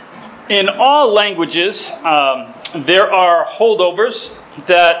In all languages, there are holdovers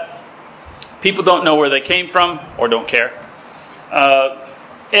that people don't know where they came from or don't care.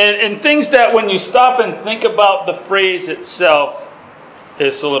 And things that when you stop and think about the phrase itself,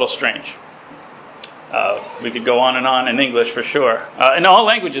 it's a little strange. We could go on in English for sure. And all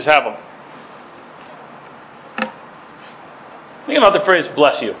languages have them. Think about the phrase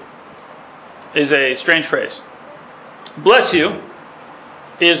bless you. Is a strange phrase. Bless you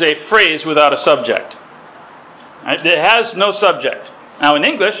is a phrase without a subject. Right? It has no subject. Now in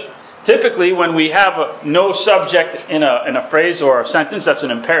English, typically when we have no subject in a phrase or a sentence, that's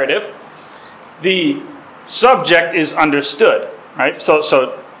an imperative, the subject is understood. Right?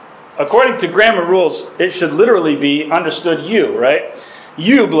 So according to grammar rules, it should literally be understood you, right?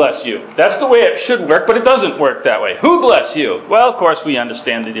 You bless you. That's the way it should work, but it doesn't work that way. Who bless you? Well, of course, we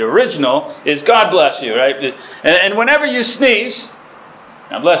understand that the original is God bless you, right? And whenever you sneeze,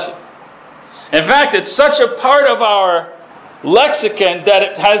 God bless you. In fact, it's such a part of our lexicon that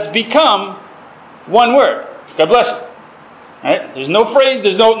it has become one word. God bless you. Right? There's no phrase,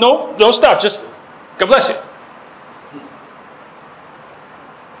 there's no stuff, just God bless you.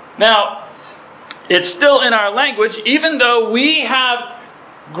 Now, it's still in our language, even though we have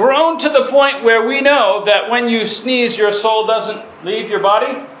grown to the point where we know that when you sneeze, your soul doesn't leave your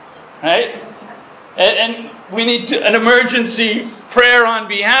body, right? And we need an emergency prayer on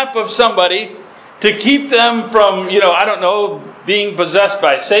behalf of somebody to keep them from, being possessed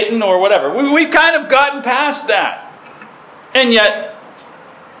by Satan or whatever. We've kind of gotten past that. And yet,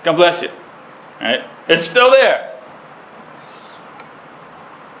 God bless you, right? It's still there.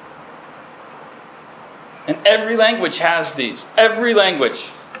 And every language has these. Every language.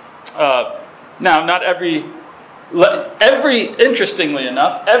 Now, not every, interestingly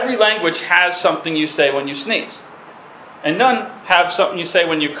enough, every language has something you say when you sneeze. And none have something you say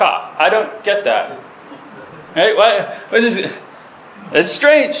when you cough. I don't get that. Right? What is it? It's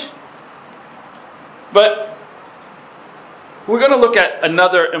strange. But we're going to look at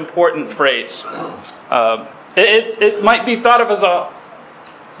another important phrase. It might be thought of as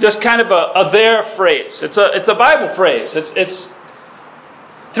just kind of a there phrase. It's a Bible phrase. It's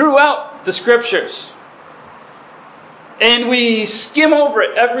throughout the Scriptures. And we skim over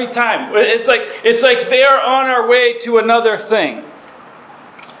it every time. It's like they're on our way to another thing.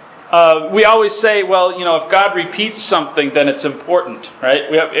 We always say, well, if God repeats something, then it's important,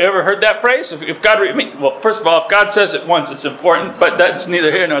 right? You ever heard that phrase? If God, first of all, if God says it once, it's important, but that's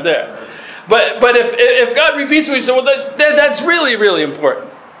neither here nor there. But if God repeats it, we say, well, that's really, really important.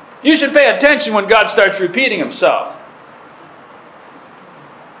 You should pay attention when God starts repeating Himself.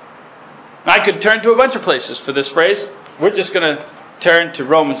 I could turn to a bunch of places for this phrase. We're just going to turn to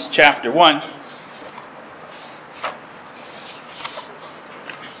Romans chapter 1.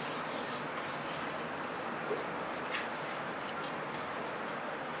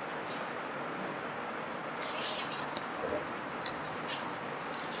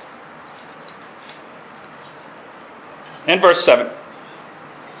 And verse 7.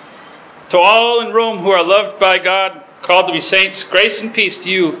 To all in Rome who are loved by God, called to be saints, grace and peace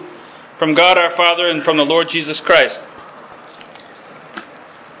to you from God our Father and from the Lord Jesus Christ.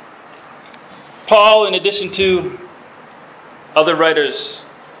 Paul, in addition to other writers,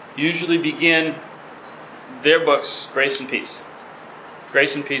 usually begin their books, grace and peace.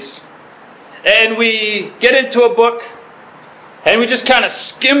 Grace and peace. And we get into a book, and we just kind of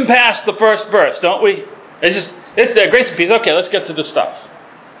skim past the first verse, don't we? It's there, grace and peace. Okay, let's get to the stuff.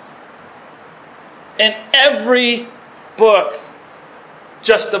 And every book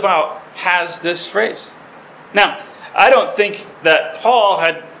just about has this phrase. Now, I don't think to Paul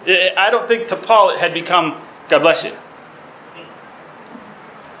it had become, God bless you.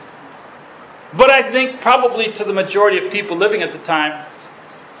 But I think probably to the majority of people living at the time,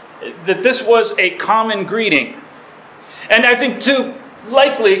 that this was a common greeting. And I think too,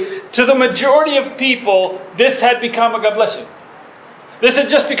 likely, to the majority of people, this had become a God bless you. This had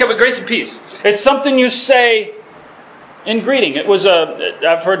just become a grace and peace. It's something you say in greeting. It was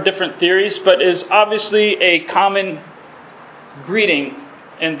I've heard different theories, but is obviously a common greeting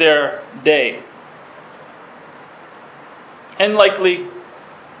in their day. And likely,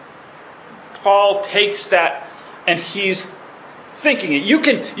 Paul takes that and he's thinking it. You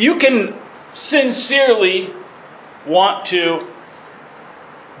can sincerely want to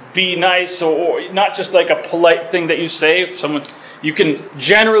be nice, or not just like a polite thing that you say. You can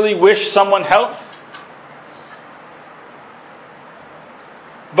generally wish someone health.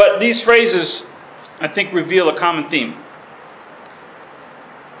 But these phrases, I think, reveal a common theme.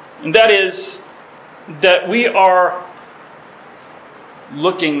 And that is that we are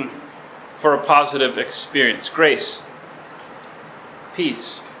looking for a positive experience? Grace.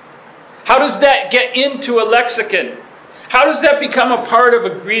 Peace. How does that get into a lexicon? How does that become a part of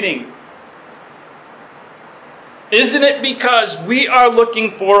a greeting? Isn't it because we are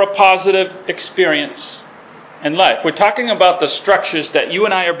looking for a positive experience in life? We're talking about the structures that you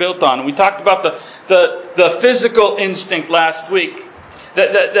and I are built on. We talked about the physical instinct last week.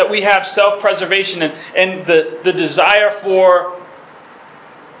 That we have self-preservation and the desire for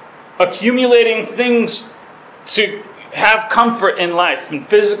accumulating things to have comfort in life and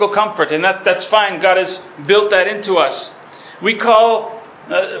physical comfort. And that's fine. God has built that into us. We call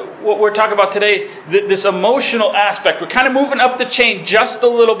what we're talking about today this emotional aspect. We're kind of moving up the chain just a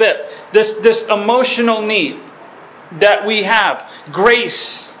little bit. This emotional need that we have.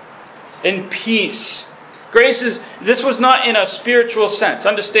 Grace and peace. Grace this was not in a spiritual sense.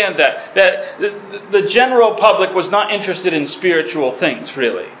 Understand that the general public was not interested in spiritual things,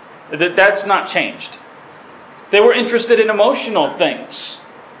 really. That's not changed. They were interested in emotional things.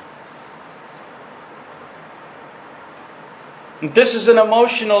 This is an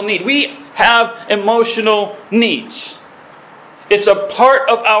emotional need. We have emotional needs. It's a part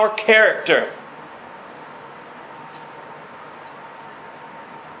of our character.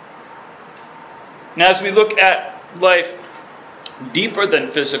 And as we look at life deeper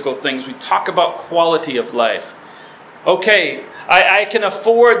than physical things, we talk about quality of life. Okay, I can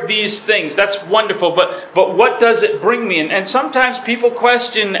afford these things. That's wonderful, but what does it bring me? And sometimes people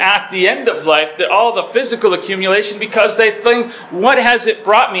question at the end of life all the physical accumulation because they think, what has it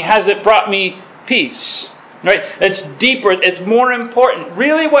brought me? Has it brought me peace? Right? It's deeper. It's more important.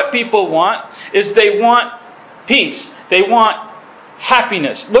 Really what people want is they want peace. They want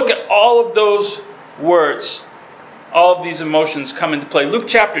happiness. Look at all of those words. All of these emotions come into play. Luke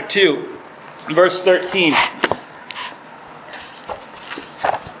chapter 2, verse 13.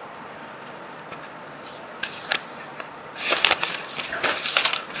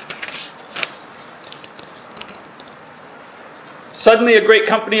 Suddenly a great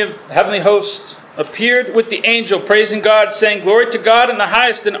company of heavenly hosts appeared with the angel, praising God, saying, "Glory to God in the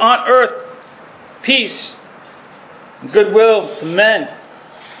highest, and on earth peace and goodwill to men."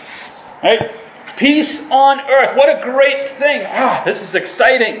 Right? Peace on earth. What a great thing. This is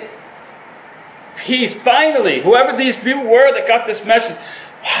exciting. Peace. Finally, whoever these people were that got this message.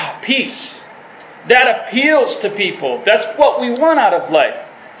 Peace. That appeals to people. That's what we want out of life.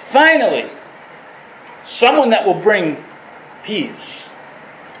 Finally, someone that will bring peace,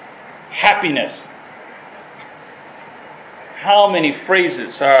 happiness. How many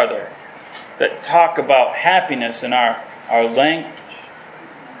phrases are there that talk about happiness in our language?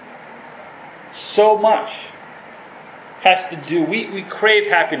 So much has to do. We crave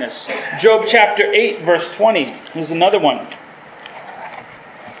happiness. Job chapter 8, verse 20 is another one.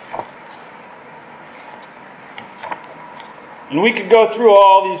 And we could go through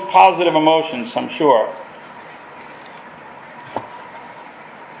all these positive emotions, I'm sure.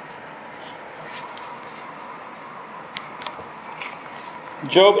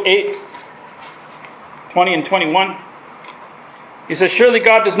 Job 8, 20 and 21. He says, "Surely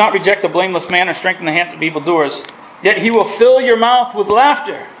God does not reject the blameless man or strengthen the hands of evildoers. Yet he will fill your mouth with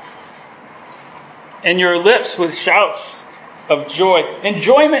laughter and your lips with shouts of joy."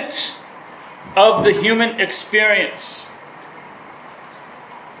 Enjoyment of the human experience.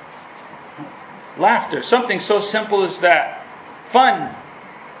 Laughter. Something so simple as that. Fun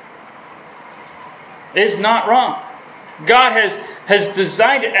is not wrong. God has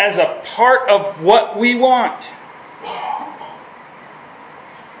designed it as a part of what we want.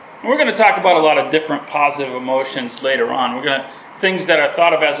 We're going to talk about a lot of different positive emotions later on. Things that are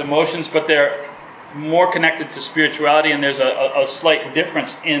thought of as emotions, but they're more connected to spirituality, and there's a slight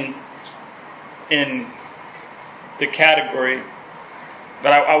difference in the category.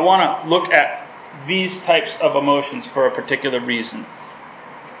 But I want to look at these types of emotions for a particular reason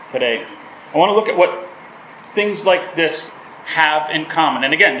today. I want to look at what things like this have in common.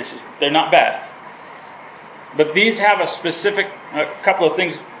 And again, they're not bad. But these have a couple of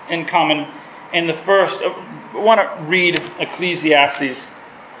things in common. And the first, I want to read Ecclesiastes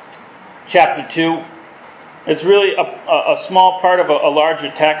chapter 2. It's really a small part of a larger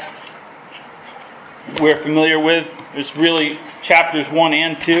text we're familiar with. It's really chapters 1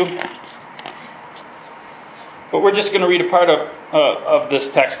 and 2. But we're just going to read a part of this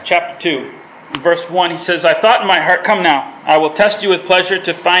text, chapter 2. Verse 1, he says, "I thought in my heart, come now, I will test you with pleasure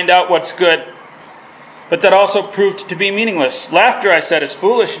to find out what's good." But that also proved to be meaningless. "Laughter," I said, "is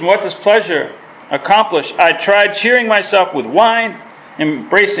foolish, and what does pleasure accomplish? I tried cheering myself with wine,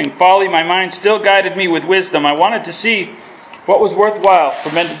 embracing folly. My mind still guided me with wisdom. I wanted to see what was worthwhile for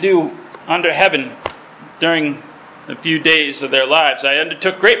men to do under heaven during the few days of their lives. I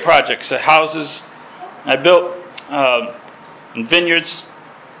undertook great projects, houses. I built vineyards.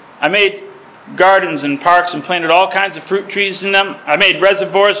 I made gardens and parks and planted all kinds of fruit trees in them. I made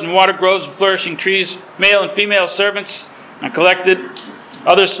reservoirs and water groves and flourishing trees, male and female servants. I collected.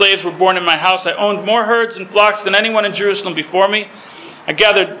 Other slaves were born in my house. I owned more herds and flocks than anyone in Jerusalem before me. I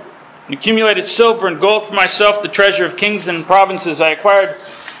gathered and accumulated silver and gold for myself, the treasure of kings and provinces. I acquired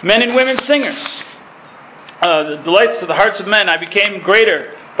men and women singers, the delights of the hearts of men. I became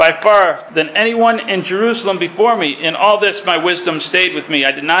greater by far than anyone in Jerusalem before me. In all this my wisdom stayed with me.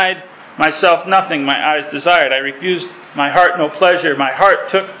 I denied myself nothing my eyes desired. I refused my heart no pleasure. My heart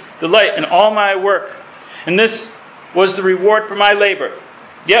took delight in all my work, and this was the reward for my labor.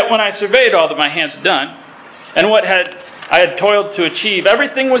 Yet when I surveyed all that my hands had done, and what I had toiled to achieve,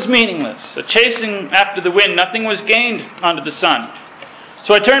 everything was meaningless. A chasing after the wind, nothing was gained under the sun.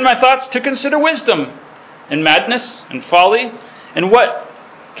 So I turned my thoughts to consider wisdom, and madness, and folly, and what more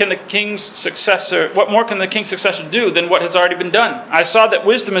can the king's successor do than what has already been done? I saw that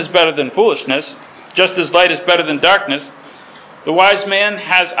wisdom is better than foolishness, just as light is better than darkness. The wise man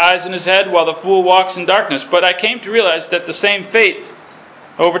has eyes in his head, while the fool walks in darkness. But I came to realize that the same fate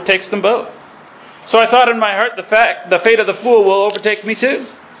overtakes them both. So I thought in my heart, the fate of the fool will overtake me too.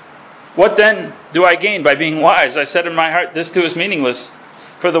 What then do I gain by being wise? I said in my heart, this too is meaningless.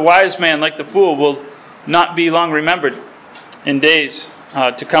 For the wise man, like the fool, will not be long remembered. In days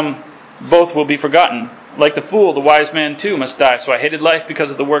to come, both will be forgotten. Like the fool, the wise man too must die. So I hated life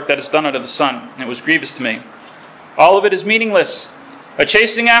because of the work that is done under the sun, and it was grievous to me. All of it is meaningless, a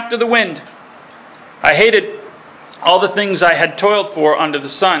chasing after the wind. I hated all the things I had toiled for under the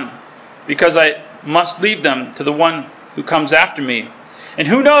sun, because I must leave them to the one who comes after me. And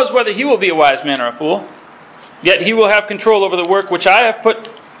who knows whether he will be a wise man or a fool? Yet he will have control over the work which I have put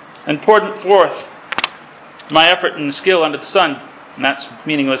and poured forth my effort and skill under the sun, and that's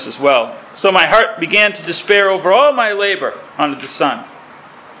meaningless as well. So my heart began to despair over all my labor under the sun.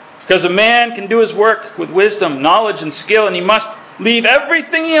 Because a man can do his work with wisdom, knowledge, and skill, and he must leave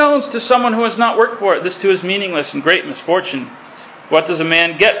everything he owns to someone who has not worked for it. This too is meaningless and great misfortune. What does a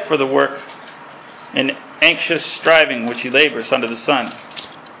man get for the work and anxious striving which he labors under the sun?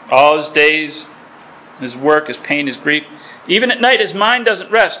 All his days, his work, his pain, his grief. Even at night his mind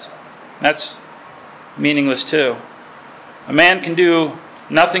doesn't rest. That's meaningless too. A man can do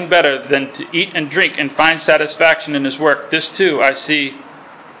nothing better than to eat and drink and find satisfaction in his work. This too, I see,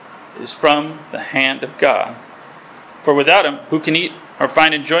 is from the hand of God. For without him, who can eat or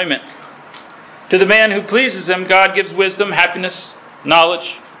find enjoyment? To the man who pleases him, God gives wisdom, happiness,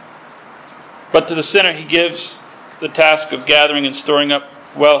 knowledge. But to the sinner, he gives the task of gathering and storing up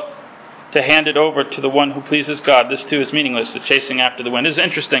wealth to hand it over to the one who pleases God. This too is meaningless, the chasing after the wind. This is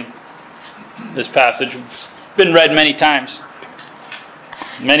interesting, this passage. It's been read many times.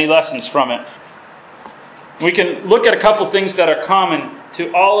 Many lessons from it. We can look at a couple things that are common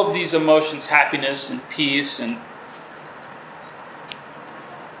to all of these emotions, happiness and peace and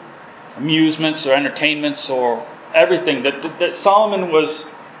amusements or entertainments or everything that Solomon was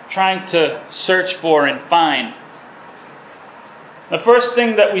trying to search for and find. The first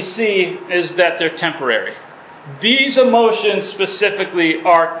thing that we see is that they're temporary. These emotions specifically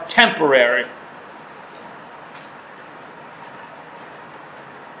are temporary.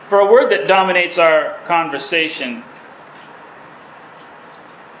 For a word that dominates our conversation,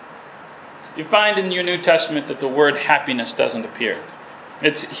 you find in your New Testament that the word happiness doesn't appear.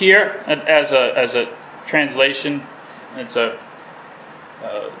 It's here as a translation.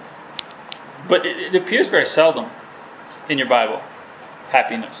 But it appears very seldom in your Bible.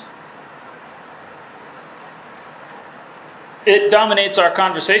 Happiness. It dominates our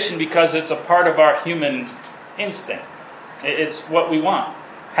conversation because it's a part of our human instinct. It's what we want.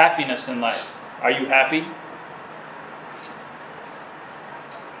 Happiness in life. Are you happy?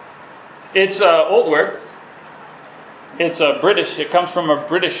 It's an old word. It's British. It comes from a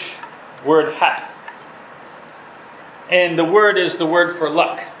British word, hat. And the word is the word for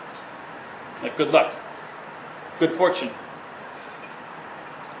luck. Like good luck. Good fortune.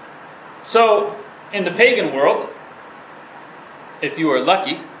 So, in the pagan world, if you were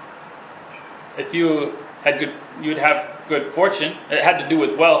lucky, if you had you'd have good fortune. It had to do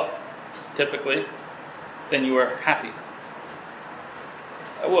with wealth, typically. Then you were happy.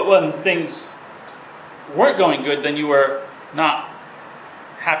 When things weren't going good, then you were not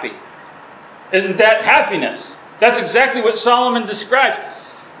happy. Isn't that happiness? That's exactly what Solomon describes.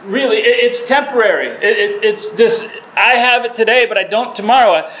 Really, it's temporary. It's this, I have it today, but I don't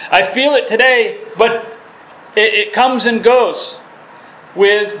tomorrow. I feel it today, but it comes and goes.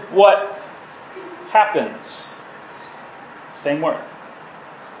 with what happens. Same word.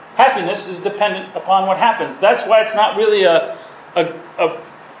 Happiness is dependent upon what happens. That's why it's not really a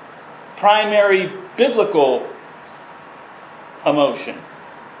primary biblical emotion.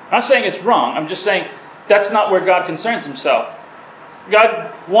 I'm not saying it's wrong. I'm just saying that's not where God concerns himself.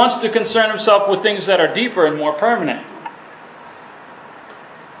 God wants to concern himself with things that are deeper and more permanent.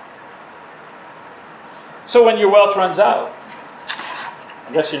 So when your wealth runs out,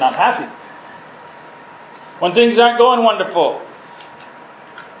 I guess you're not happy. When things aren't going wonderful.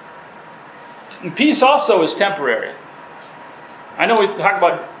 And peace also is temporary. I know we talk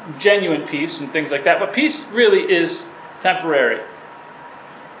about genuine peace and things like that, but peace really is temporary.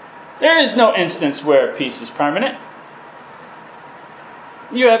 There is no instance where peace is permanent.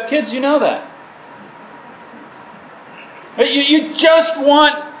 You have kids, you know that. You just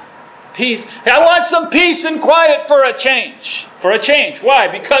want peace. I want some peace and quiet for a change. For a change. Why?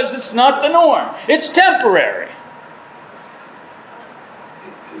 Because it's not the norm. It's temporary.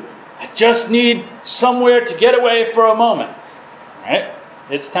 I just need somewhere to get away for a moment. Right?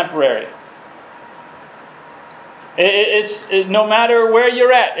 It's temporary. It's no matter where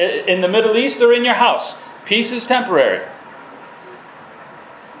you're at, in the Middle East or in your house, peace is temporary.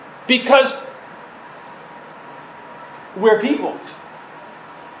 Because we're people.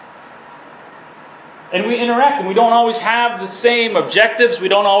 And we interact, and we don't always have the same objectives. We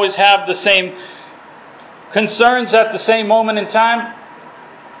don't always have the same concerns at the same moment in time.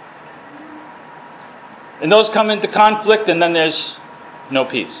 And those come into conflict, and then there's no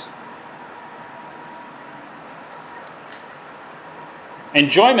peace.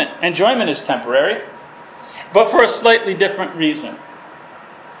 Enjoyment is temporary, but for a slightly different reason.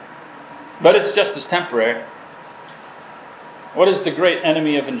 But it's just as temporary. What is the great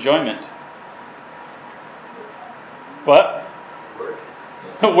enemy of enjoyment? What? Work.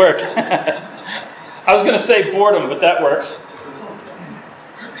 Work. I was going to say boredom, but that works.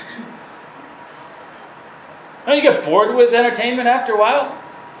 Don't you get bored with entertainment after a while?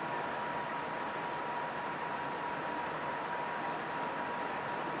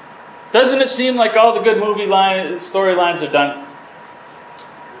 Doesn't it seem like all the good movie storylines are done?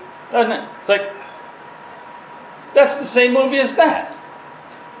 Doesn't it? It's like, that's the same movie as that.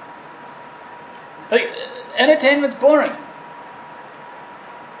 Like, entertainment's boring.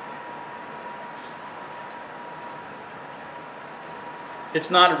 It's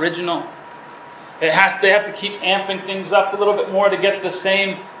not original. They have to keep amping things up a little bit more to get the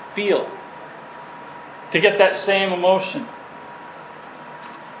same feel, to get that same emotion.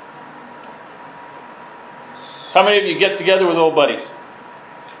 How many of you get together with old buddies?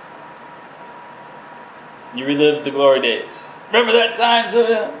 You relive the glory days. Remember that time?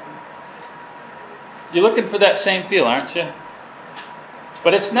 You're looking for that same feel, aren't you?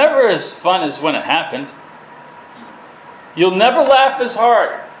 But it's never as fun as when it happened. You'll never laugh as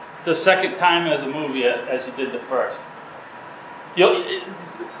hard the second time as a movie as you did the first.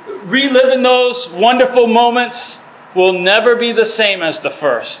 Reliving those wonderful moments will never be the same as the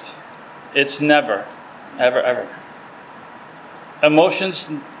first. It's never, ever, ever. Emotions,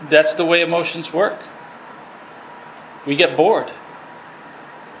 that's the way emotions work. We get bored.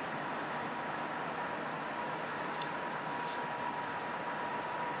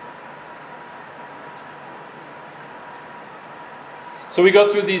 So we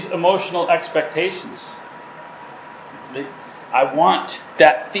go through these emotional expectations. I want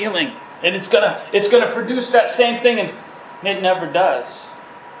that feeling, and it's gonna produce that same thing, and it never does.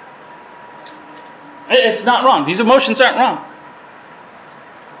 It's not wrong. These emotions aren't wrong.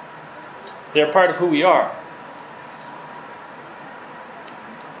 They're part of who we are.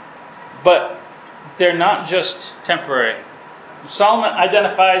 But they're not just temporary. Solomon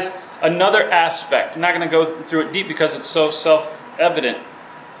identifies another aspect. I'm not going to go through it deep because it's so self-evident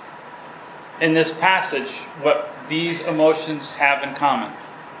in this passage what these emotions have in common.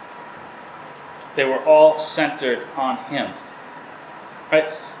 They were all centered on Him.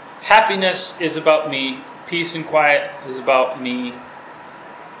 Right? Happiness is about me. Peace and quiet is about me.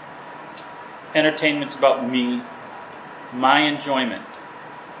 Entertainment's about me. My enjoyment.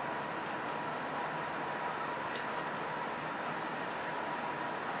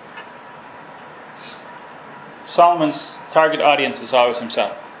 Solomon's target audience is always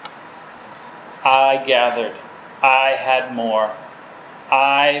himself. I gathered. I had more.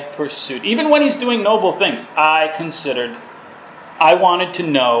 I pursued. Even when he's doing noble things, I considered. I wanted to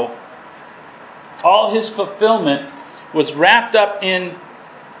know. All his fulfillment was wrapped up in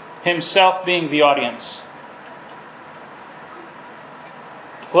himself being the audience.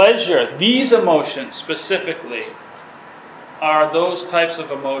 Pleasure, these emotions specifically, are those types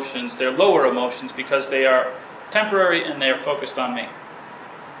of emotions. They're lower emotions because they are temporary and they are focused on me.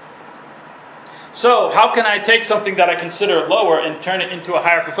 So, how can I take something that I consider lower and turn it into a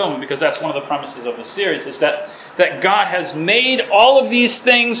higher fulfillment? Because that's one of the premises of the series, is that God has made all of these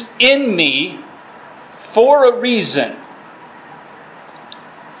things in me for a reason.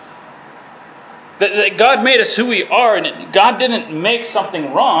 That God made us who we are, and God didn't make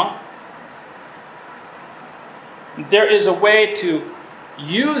something wrong. There is a way to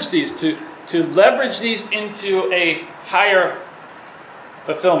use these, to leverage these into a higher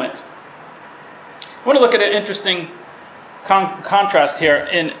fulfillment. I want to look at an interesting contrast here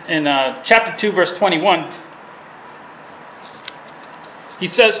in chapter 2, verse 21. He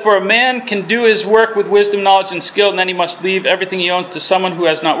says, "For a man can do his work with wisdom, knowledge, and skill, and then he must leave everything he owns to someone who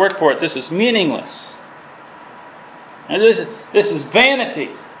has not worked for it. This is meaningless." And this is vanity.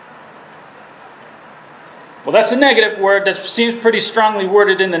 Well, that's a negative word that seems pretty strongly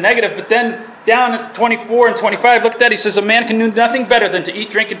worded in the negative. But then down at 24 and 25, look at that. He says, "A man can do nothing better than to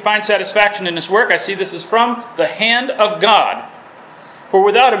eat, drink, and find satisfaction in his work. I see this is from the hand of God. For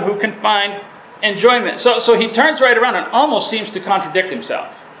without him, who can find enjoyment?" So he turns right around and almost seems to contradict himself.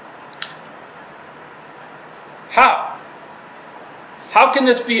 How? How can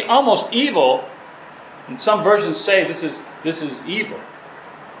this be almost evil? And some versions say this is evil.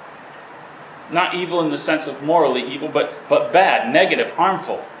 Not evil in the sense of morally evil, but bad, negative,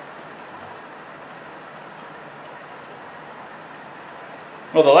 harmful.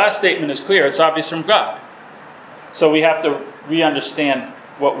 Well, the last statement is clear. It's obvious from God. So we have to re-understand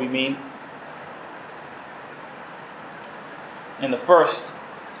what we mean. And the first,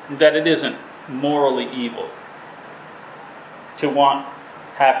 that it isn't morally evil to want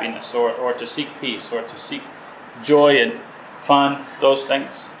happiness or to seek peace or to seek joy and fun, those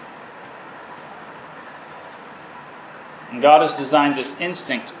things. And God has designed this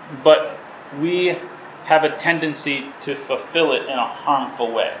instinct, but we have a tendency to fulfill it in a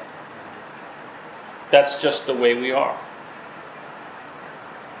harmful way. That's just the way we are.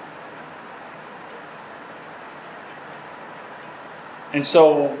 And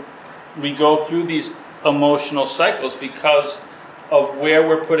so we go through these emotional cycles because of where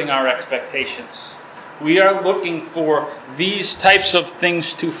we're putting our expectations. We are looking for these types of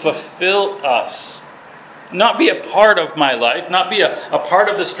things to fulfill us. Not be a part of my life, not be a part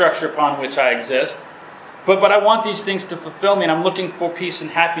of the structure upon which I exist, but I want these things to fulfill me, and I'm looking for peace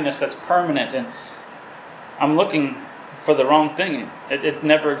and happiness that's permanent, and I'm looking for the wrong thing. It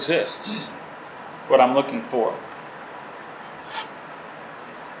never exists, what I'm looking for.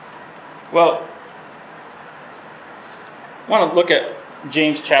 Well, I want to look at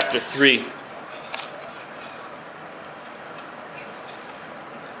James chapter 3.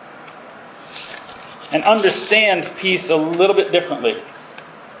 And understand peace a little bit differently.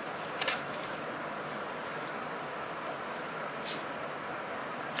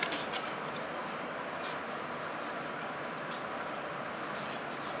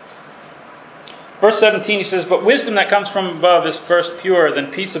 Verse 17, he says, "But wisdom that comes from above is first pure,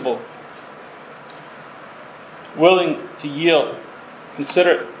 then peaceable, willing to yield,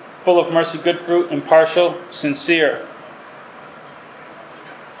 considerate, full of mercy, good fruit, impartial, sincere.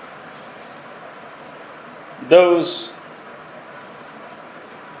 This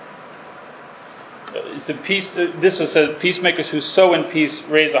is said, peacemakers who sow in peace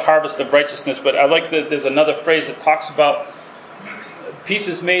raise a harvest of righteousness." But I like that there's another phrase that talks about peace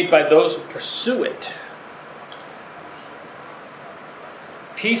is made by those who pursue it.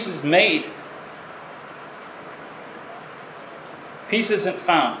 Peace is made. Peace isn't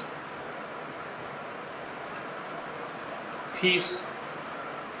found. Peace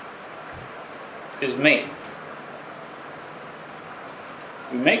is made.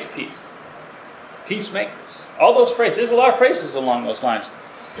 We make peace. Peacemakers. All those phrases. There's a lot of phrases along those lines.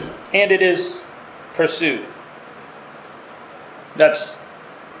 And it is pursued. That's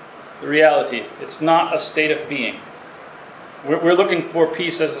the reality. It's not a state of being. We're looking for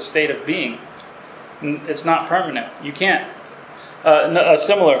peace as a state of being. It's not permanent. You can't. A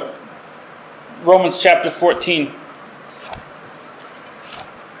similar, Romans chapter 14.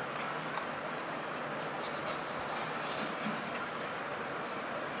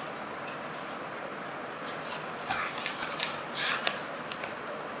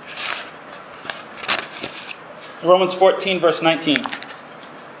 Romans 14, verse 19.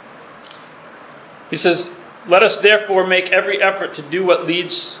 He says, "Let us therefore make every effort to do what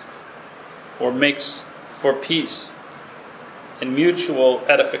leads or makes for peace and mutual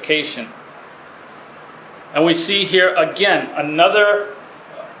edification." And we see here again another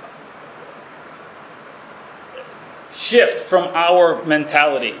shift from our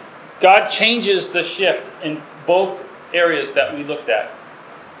mentality. God changes the shift in both areas that we looked at.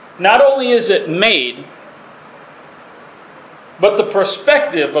 Not only is it made, but the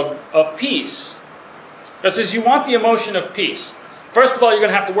perspective of peace. It says you want the emotion of peace. First of all, you're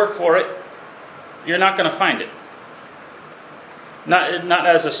going to have to work for it. You're not going to find it. Not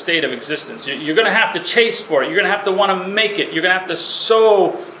as a state of existence. You're going to have to chase for it. You're going to have to want to make it. You're going to have to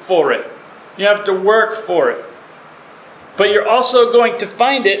sow for it. You have to work for it. But you're also going to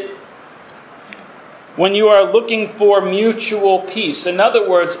find it when you are looking for mutual peace. In other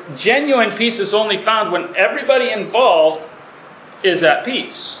words, genuine peace is only found when everybody involved is at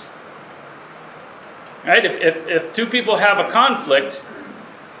peace. Right? If two people have a conflict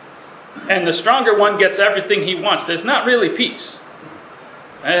and the stronger one gets everything he wants, there's not really peace.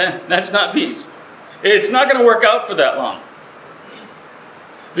 That's not peace. It's not going to work out for that long.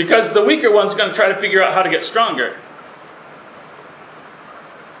 Because the weaker one's going to try to figure out how to get stronger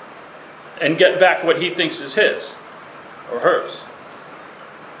and get back what he thinks is his or hers.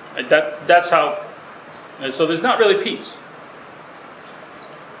 That's how. So there's not really peace.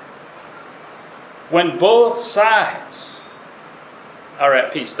 When both sides are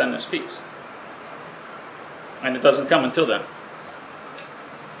at peace, then there's peace. And it doesn't come until then.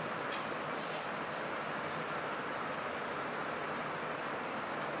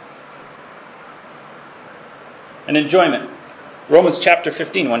 And enjoyment. Romans chapter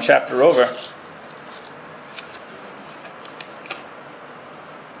 15, one chapter over.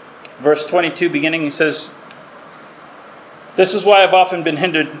 Verse 22 beginning, he says, "This is why I've often been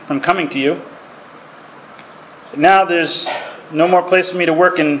hindered from coming to you. Now there's no more place for me to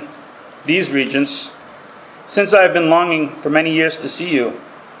work in these regions, since I have been longing for many years to see you.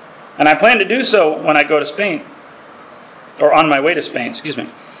 And I plan to do so when I go to Spain, or on my way to Spain,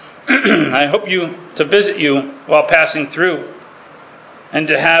 I hope to visit you while passing through, and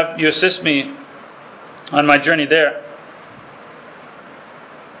to have you assist me on my journey there,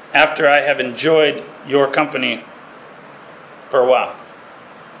 after I have enjoyed your company for a while."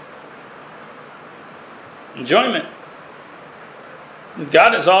 Enjoyment.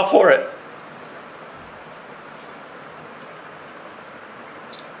 God is all for it.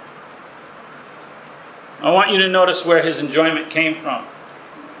 I want you to notice where his enjoyment came from.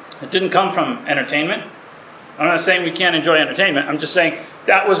 It didn't come from entertainment. I'm not saying we can't enjoy entertainment. I'm just saying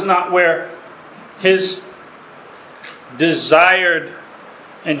that was not where his desired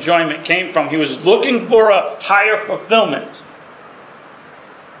enjoyment came from. He was looking for a higher fulfillment.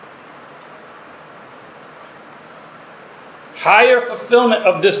 Higher fulfillment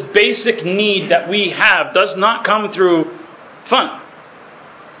of this basic need that we have does not come through fun.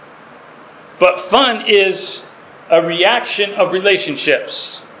 But fun is a reaction of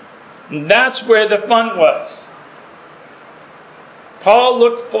relationships. And that's where the fun was. Paul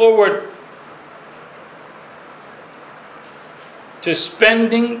looked forward to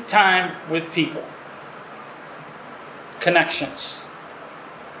spending time with people. Connections.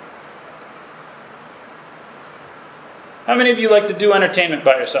 How many of you like to do entertainment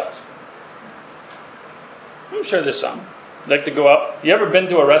by yourself? I'm sure there's some. Like to go out. You ever been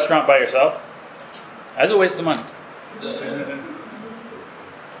to a restaurant by yourself? That's a waste of money.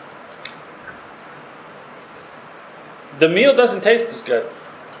 The meal doesn't taste as good.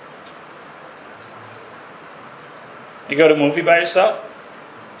 You go to a movie by yourself,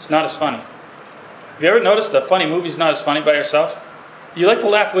 it's not as funny. Have you ever noticed a funny movie's not as funny by yourself? You like to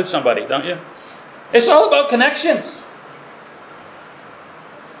laugh with somebody, don't you? It's all about connections.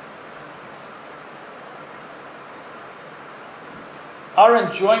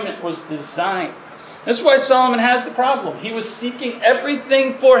 Our enjoyment was designed. This is why Solomon has the problem. He was seeking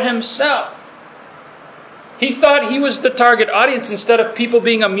everything for himself. He thought he was the target audience instead of people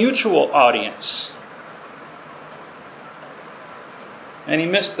being a mutual audience. And he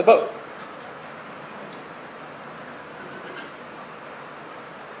missed the boat.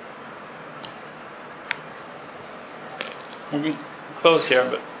 We're going to close here,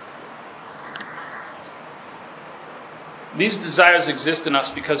 but these desires exist in us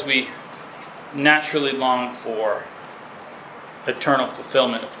because we naturally long for eternal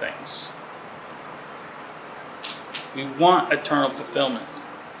fulfillment of things. We want eternal fulfillment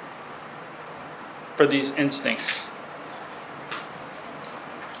for these instincts.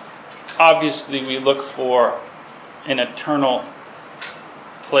 Obviously, we look for an eternal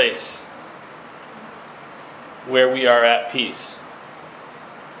place where we are at peace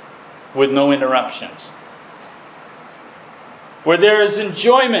with no interruptions, where there is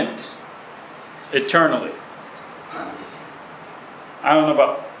enjoyment eternally. I don't know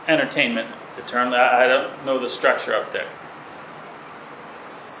about entertainment. the term. I don't know the structure up there.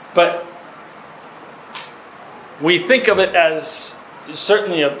 But we think of it as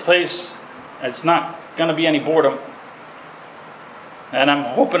certainly a place that's not going to be any boredom. And I'm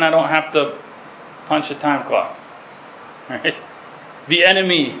hoping I don't have to punch a time clock. Right? The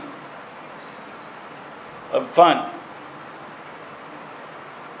enemy of fun.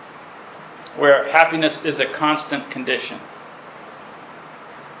 Where happiness is a constant condition.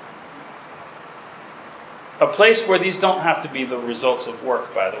 A place where these don't have to be the results of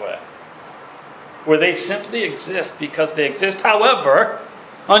work, by the way. Where they simply exist because they exist. However,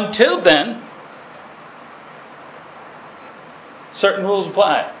 until then, certain rules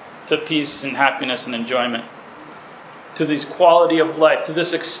apply to peace and happiness and enjoyment, to this quality of life, to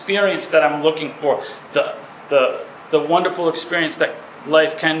this experience that I'm looking for, the wonderful experience that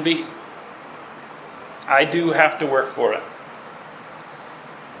life can be. I do have to work for it.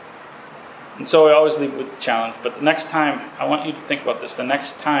 And so I always leave with the challenge. But the next time, I want you to think about this. The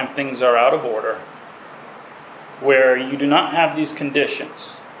next time things are out of order, where you do not have these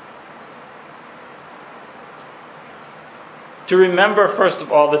conditions, to remember, first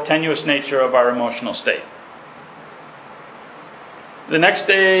of all, the tenuous nature of our emotional state. The next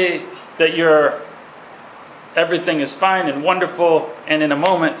day that everything is fine and wonderful, and in a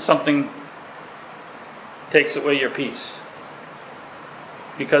moment something takes away your peace.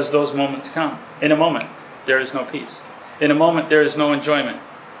 Because those moments come. In a moment, there is no peace. In a moment, there is no enjoyment.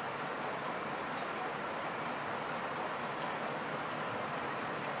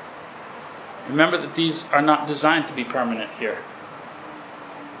 Remember that these are not designed to be permanent here.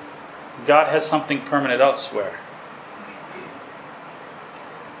 God has something permanent elsewhere.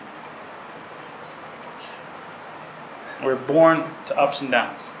 We're born to ups and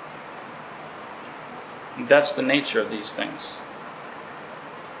downs. And that's the nature of these things.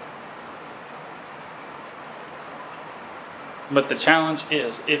 But the challenge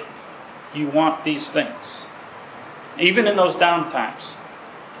is, if you want these things, even in those down times,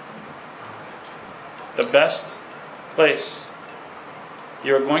 the best place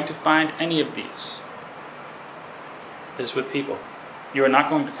you're going to find any of these is with people. You are not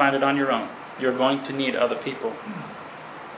going to find it on your own. You're going to need other people.